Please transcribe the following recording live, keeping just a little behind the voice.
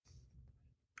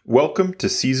Welcome to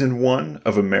Season 1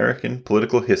 of American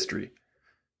Political History,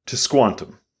 to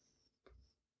Squantum.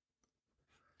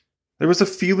 There was a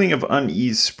feeling of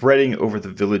unease spreading over the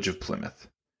village of Plymouth.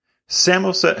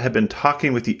 Samoset had been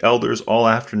talking with the elders all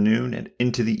afternoon and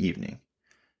into the evening.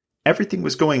 Everything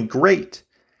was going great,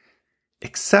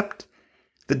 except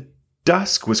the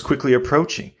dusk was quickly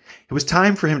approaching. It was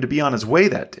time for him to be on his way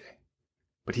that day.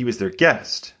 But he was their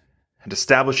guest, and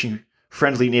establishing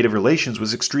friendly native relations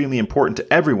was extremely important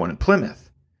to everyone in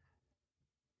Plymouth.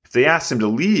 If they asked him to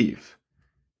leave,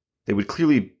 they would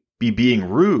clearly be being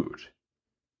rude.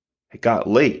 It got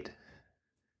late,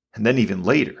 and then even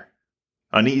later.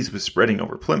 Unease was spreading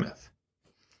over Plymouth.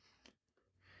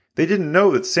 They didn't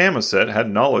know that Samoset had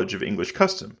knowledge of English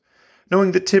custom,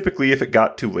 knowing that typically if it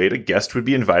got too late, a guest would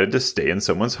be invited to stay in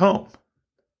someone's home.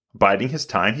 Biding his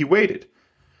time, he waited.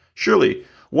 Surely,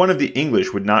 one of the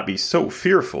English would not be so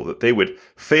fearful that they would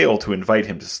fail to invite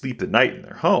him to sleep the night in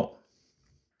their home.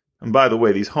 And by the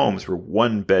way, these homes were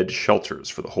one-bed shelters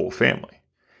for the whole family.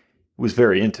 It was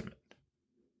very intimate.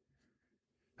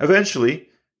 Eventually,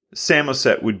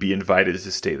 Samoset would be invited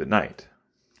to stay the night.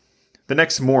 The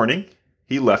next morning,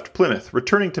 he left Plymouth,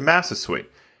 returning to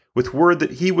Massasoit, with word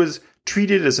that he was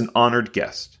treated as an honored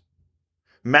guest.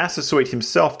 Massasoit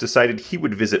himself decided he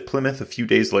would visit Plymouth a few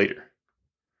days later.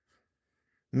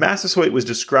 Massasoit was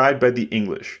described by the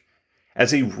English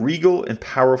as a regal and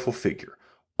powerful figure.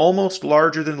 Almost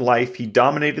larger than life, he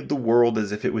dominated the world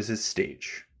as if it was his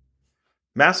stage.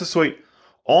 Massasoit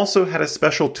also had a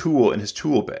special tool in his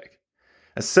tool bag,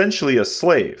 essentially a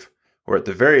slave, or at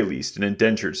the very least an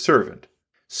indentured servant.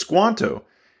 Squanto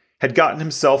had gotten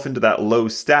himself into that low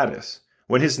status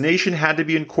when his nation had to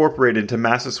be incorporated into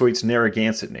Massasoit's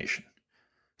Narragansett nation.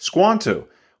 Squanto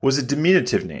was a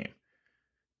diminutive name,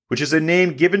 which is a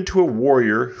name given to a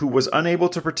warrior who was unable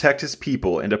to protect his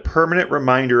people and a permanent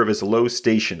reminder of his low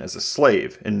station as a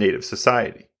slave in native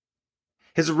society.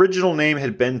 His original name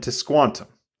had been Tisquantum.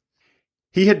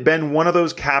 He had been one of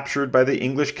those captured by the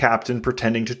English captain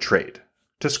pretending to trade.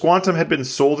 Tisquantum had been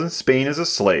sold in Spain as a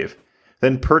slave,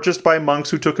 then purchased by monks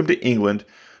who took him to England,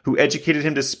 who educated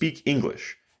him to speak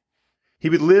English. He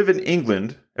would live in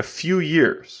England a few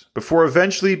years before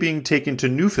eventually being taken to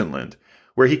Newfoundland,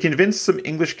 where he convinced some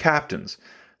English captains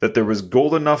that there was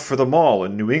gold enough for them all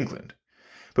in New England.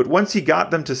 But once he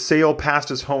got them to sail past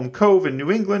his home cove in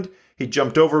New England, he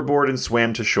jumped overboard and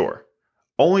swam to shore,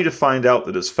 only to find out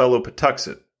that his fellow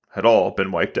Patuxet had all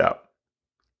been wiped out.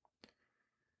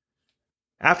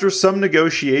 After some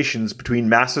negotiations between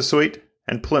Massasoit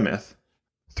and Plymouth,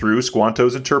 through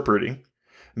Squanto's interpreting,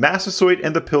 Massasoit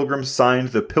and the Pilgrims signed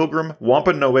the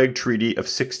Pilgrim-Wampanoag Treaty of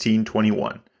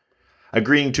 1621,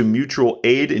 agreeing to mutual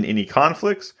aid in any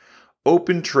conflicts,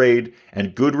 open trade,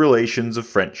 and good relations of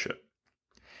friendship.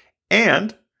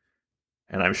 And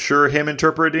I'm sure him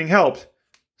interpreting helped,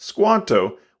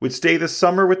 Squanto would stay the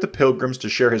summer with the Pilgrims to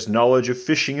share his knowledge of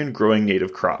fishing and growing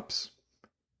native crops.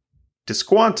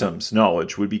 Tisquantum's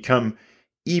knowledge would become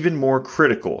even more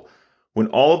critical when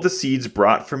all of the seeds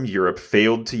brought from Europe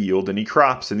failed to yield any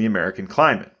crops in the American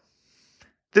climate.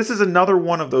 This is another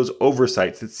one of those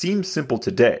oversights that seems simple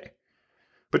today,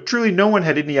 but truly no one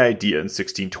had any idea in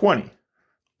 1620.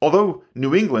 Although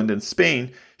New England and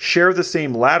Spain share the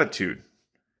same latitude,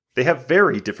 they have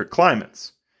very different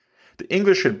climates. The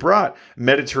English had brought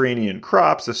Mediterranean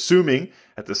crops, assuming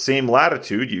at the same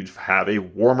latitude you'd have a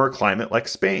warmer climate like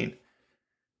Spain.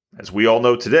 As we all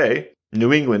know today,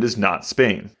 New England is not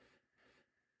Spain.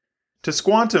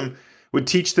 Tisquantum would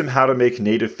teach them how to make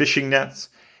native fishing nets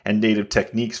and native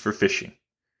techniques for fishing.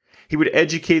 He would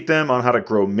educate them on how to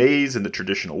grow maize in the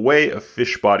traditional way of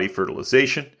fish body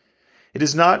fertilization. It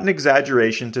is not an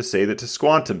exaggeration to say that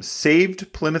Tisquantum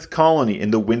saved Plymouth Colony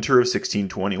in the winter of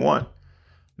 1621.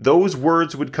 Those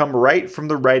words would come right from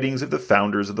the writings of the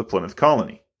founders of the Plymouth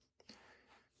Colony.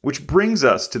 Which brings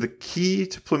us to the key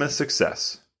to Plymouth's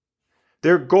success.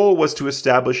 Their goal was to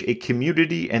establish a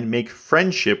community and make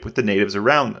friendship with the natives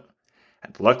around them.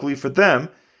 And luckily for them,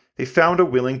 they found a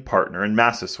willing partner in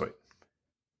Massasoit.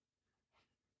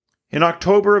 In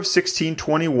October of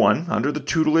 1621, under the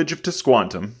tutelage of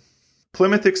Tisquantum,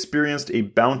 Plymouth experienced a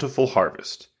bountiful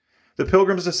harvest. The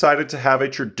Pilgrims decided to have a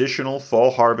traditional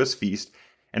fall harvest feast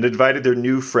and invited their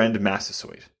new friend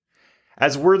Massasoit.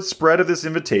 As word spread of this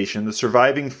invitation, the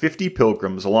surviving 50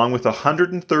 Pilgrims, along with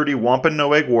 130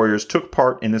 Wampanoag warriors, took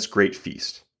part in this great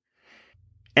feast.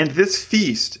 And this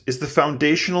feast is the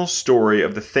foundational story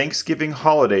of the Thanksgiving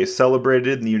holiday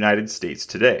celebrated in the United States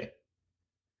today.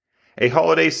 A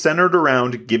holiday centered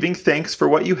around giving thanks for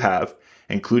what you have,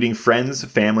 including friends,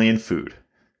 family, and food.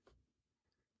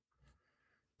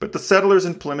 But the settlers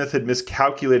in Plymouth had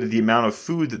miscalculated the amount of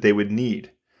food that they would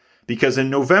need, because in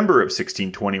November of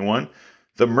 1621,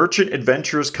 the Merchant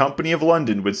Adventurers Company of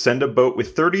London would send a boat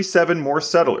with 37 more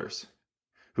settlers,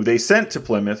 who they sent to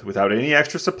Plymouth without any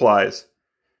extra supplies,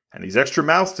 and these extra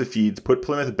mouths to feed put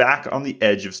Plymouth back on the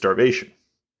edge of starvation.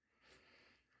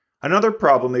 Another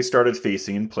problem they started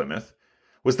facing in Plymouth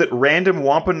was that random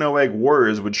Wampanoag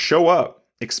warriors would show up,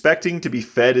 expecting to be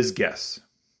fed as guests.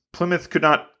 Plymouth could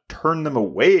not turn them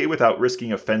away without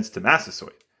risking offense to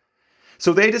Massasoit.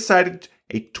 So they decided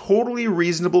a totally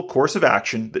reasonable course of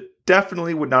action that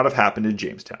definitely would not have happened in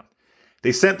Jamestown.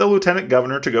 They sent the lieutenant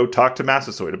governor to go talk to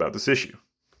Massasoit about this issue.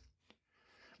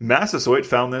 Massasoit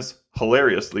found this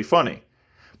hilariously funny,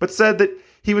 but said that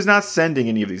he was not sending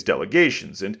any of these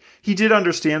delegations, and he did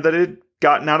understand that it had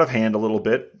gotten out of hand a little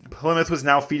bit. Plymouth was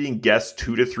now feeding guests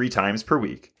 2 to 3 times per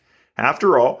week.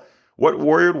 After all, what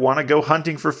warrior would want to go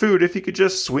hunting for food if he could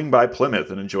just swing by Plymouth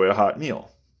and enjoy a hot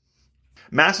meal?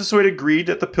 Massasoit agreed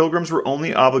that the Pilgrims were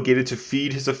only obligated to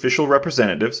feed his official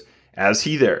representatives, as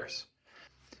he theirs.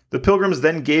 The Pilgrims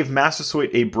then gave Massasoit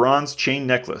a bronze chain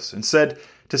necklace and said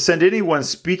to send anyone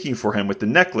speaking for him with the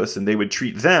necklace, and they would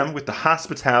treat them with the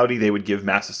hospitality they would give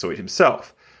Massasoit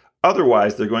himself.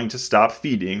 Otherwise, they're going to stop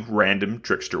feeding random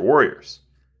trickster warriors.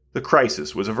 The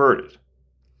crisis was averted.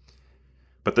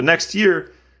 But the next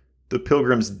year, the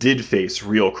Pilgrims did face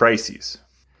real crises.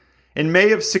 In May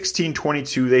of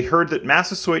 1622, they heard that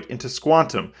Massasoit and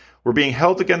Tisquantum were being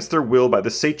held against their will by the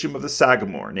sachem of the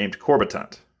Sagamore named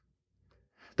Corbitant.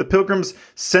 The Pilgrims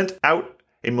sent out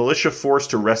a militia force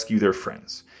to rescue their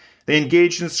friends. They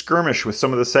engaged in skirmish with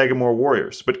some of the Sagamore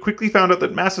warriors, but quickly found out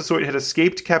that Massasoit had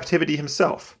escaped captivity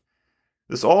himself.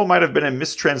 This all might have been a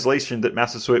mistranslation that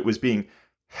Massasoit was being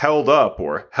held up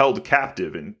or held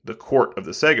captive in the court of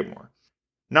the Sagamore,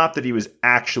 not that he was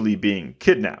actually being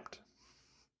kidnapped.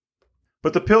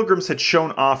 But the Pilgrims had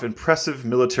shown off impressive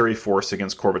military force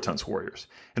against Corbitant's warriors,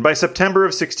 and by September of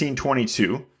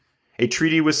 1622, a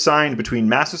treaty was signed between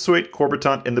Massasoit,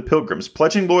 Corbitant, and the Pilgrims,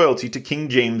 pledging loyalty to King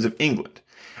James of England,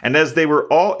 and as they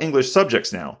were all English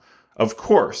subjects now, of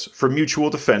course, for mutual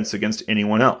defense against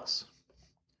anyone else.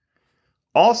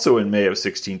 Also in May of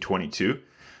 1622,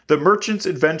 the Merchant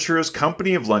Adventurers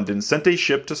Company of London sent a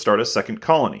ship to start a second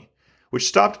colony, which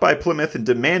stopped by Plymouth and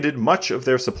demanded much of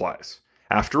their supplies.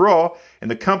 After all, in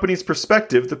the company's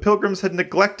perspective, the Pilgrims had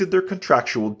neglected their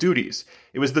contractual duties.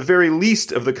 It was the very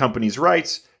least of the company's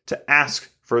rights to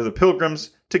ask for the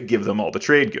Pilgrims to give them all the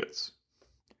trade goods.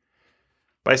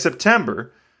 By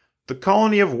September, the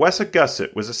colony of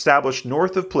Wessagusset was established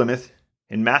north of Plymouth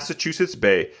in Massachusetts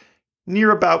Bay,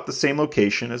 near about the same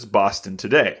location as Boston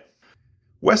today.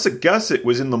 Wessagusset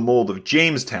was in the mold of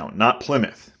Jamestown, not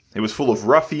Plymouth. It was full of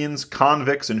ruffians,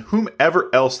 convicts, and whomever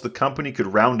else the company could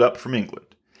round up from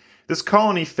England. This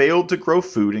colony failed to grow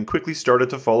food and quickly started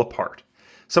to fall apart.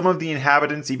 Some of the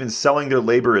inhabitants even selling their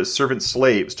labor as servant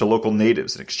slaves to local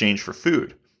natives in exchange for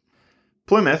food.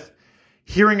 Plymouth,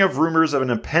 hearing of rumors of an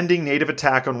impending native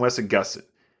attack on Wessagusset,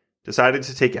 decided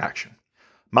to take action.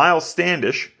 Miles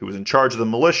Standish, who was in charge of the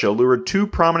militia, lured 2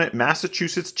 prominent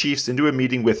Massachusetts chiefs into a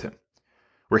meeting with him,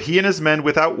 where he and his men,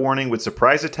 without warning, would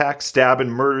surprise attack, stab,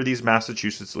 and murder these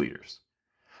Massachusetts leaders.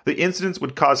 The incidents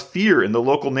would cause fear in the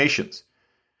local nations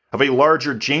of a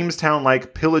larger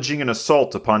Jamestown-like pillaging and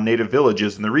assault upon native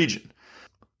villages in the region.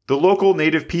 The local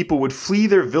native people would flee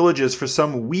their villages for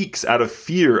some weeks out of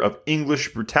fear of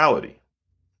English brutality.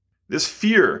 This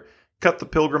fear cut the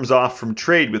Pilgrims off from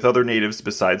trade with other natives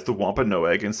besides the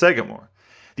Wampanoag and Sagamore.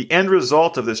 The end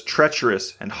result of this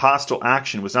treacherous and hostile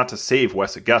action was not to save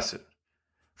Wessagusset,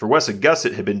 for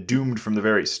Wessagusset had been doomed from the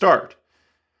very start.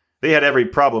 They had every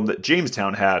problem that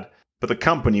Jamestown had, but the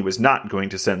company was not going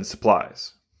to send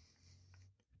supplies.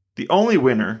 The only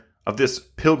winner of this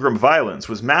Pilgrim violence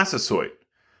was Massasoit,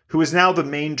 who was now the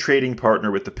main trading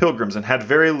partner with the Pilgrims and had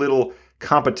very little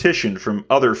competition from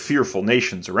other fearful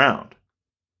nations around.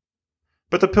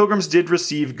 But the Pilgrims did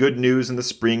receive good news in the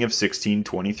spring of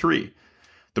 1623.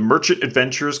 The Merchant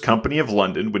Adventurers Company of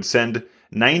London would send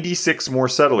 96 more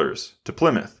settlers to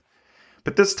Plymouth,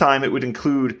 but this time it would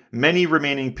include many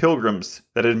remaining Pilgrims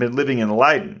that had been living in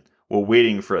Leiden while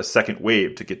waiting for a second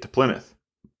wave to get to Plymouth.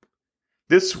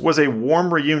 This was a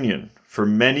warm reunion for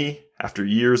many after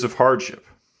years of hardship.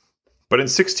 But in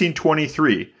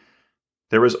 1623,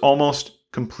 there was almost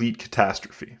complete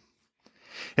catastrophe.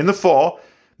 In the fall,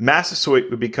 Massasoit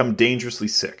would become dangerously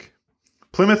sick.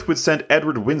 Plymouth would send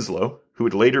Edward Winslow, who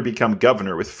would later become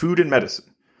governor, with food and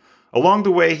medicine. Along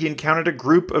the way, he encountered a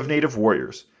group of native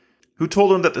warriors who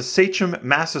told him that the sachem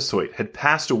Massasoit had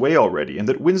passed away already and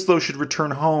that Winslow should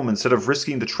return home instead of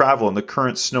risking the travel in the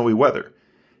current snowy weather.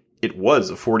 it was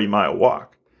a 40-mile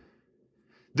walk.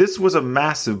 This was a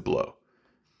massive blow.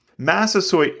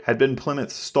 Massasoit had been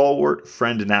Plymouth's stalwart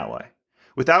friend and ally.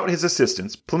 Without his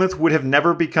assistance, Plymouth would have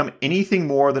never become anything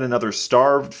more than another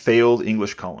starved, failed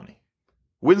English colony.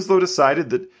 Winslow decided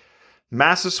that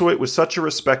Massasoit was such a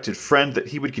respected friend that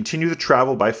he would continue to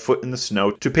travel by foot in the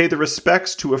snow to pay the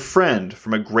respects to a friend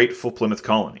from a grateful Plymouth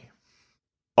colony.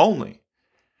 Only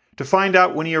to find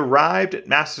out when he arrived at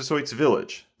Massasoit's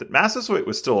village that Massasoit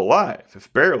was still alive,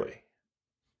 if barely.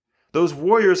 Those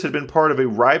warriors had been part of a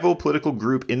rival political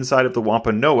group inside of the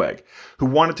Wampanoag who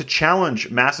wanted to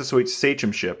challenge Massasoit's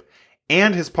sachemship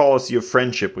and his policy of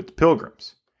friendship with the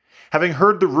Pilgrims. Having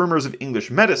heard the rumors of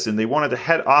English medicine, they wanted to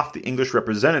head off the English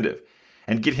representative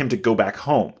and get him to go back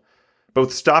home.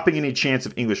 Both stopping any chance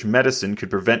of English medicine could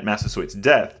prevent Massasoit's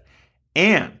death,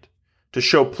 and to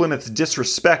show Plymouth's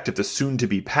disrespect of the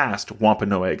soon-to-be-past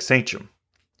Wampanoag sachem.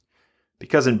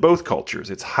 Because in both cultures,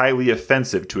 it's highly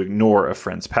offensive to ignore a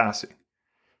friend's passing.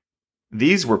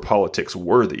 These were politics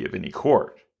worthy of any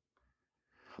court.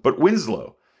 But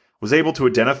Winslow was able to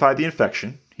identify the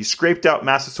infection. He scraped out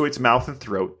Massasoit's mouth and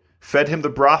throat, fed him the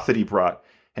broth that he brought,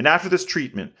 and after this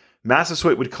treatment,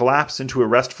 Massasoit would collapse into a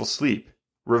restful sleep,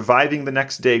 reviving the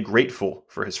next day grateful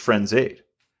for his friend's aid.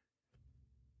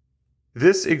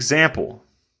 This example,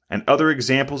 and other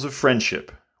examples of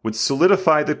friendship, would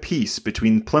solidify the peace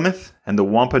between Plymouth and the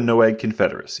Wampanoag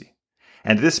Confederacy,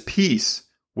 and this peace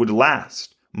would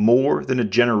last more than a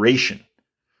generation,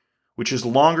 which is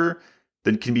longer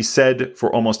than can be said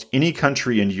for almost any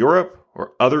country in Europe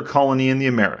or other colony in the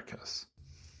Americas.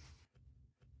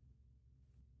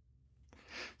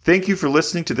 Thank you for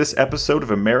listening to this episode of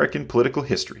American Political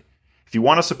History. If you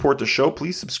want to support the show,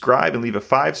 please subscribe and leave a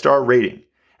 5-star rating,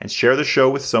 and share the show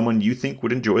with someone you think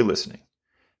would enjoy listening.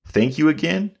 Thank you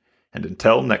again, and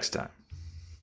until next time.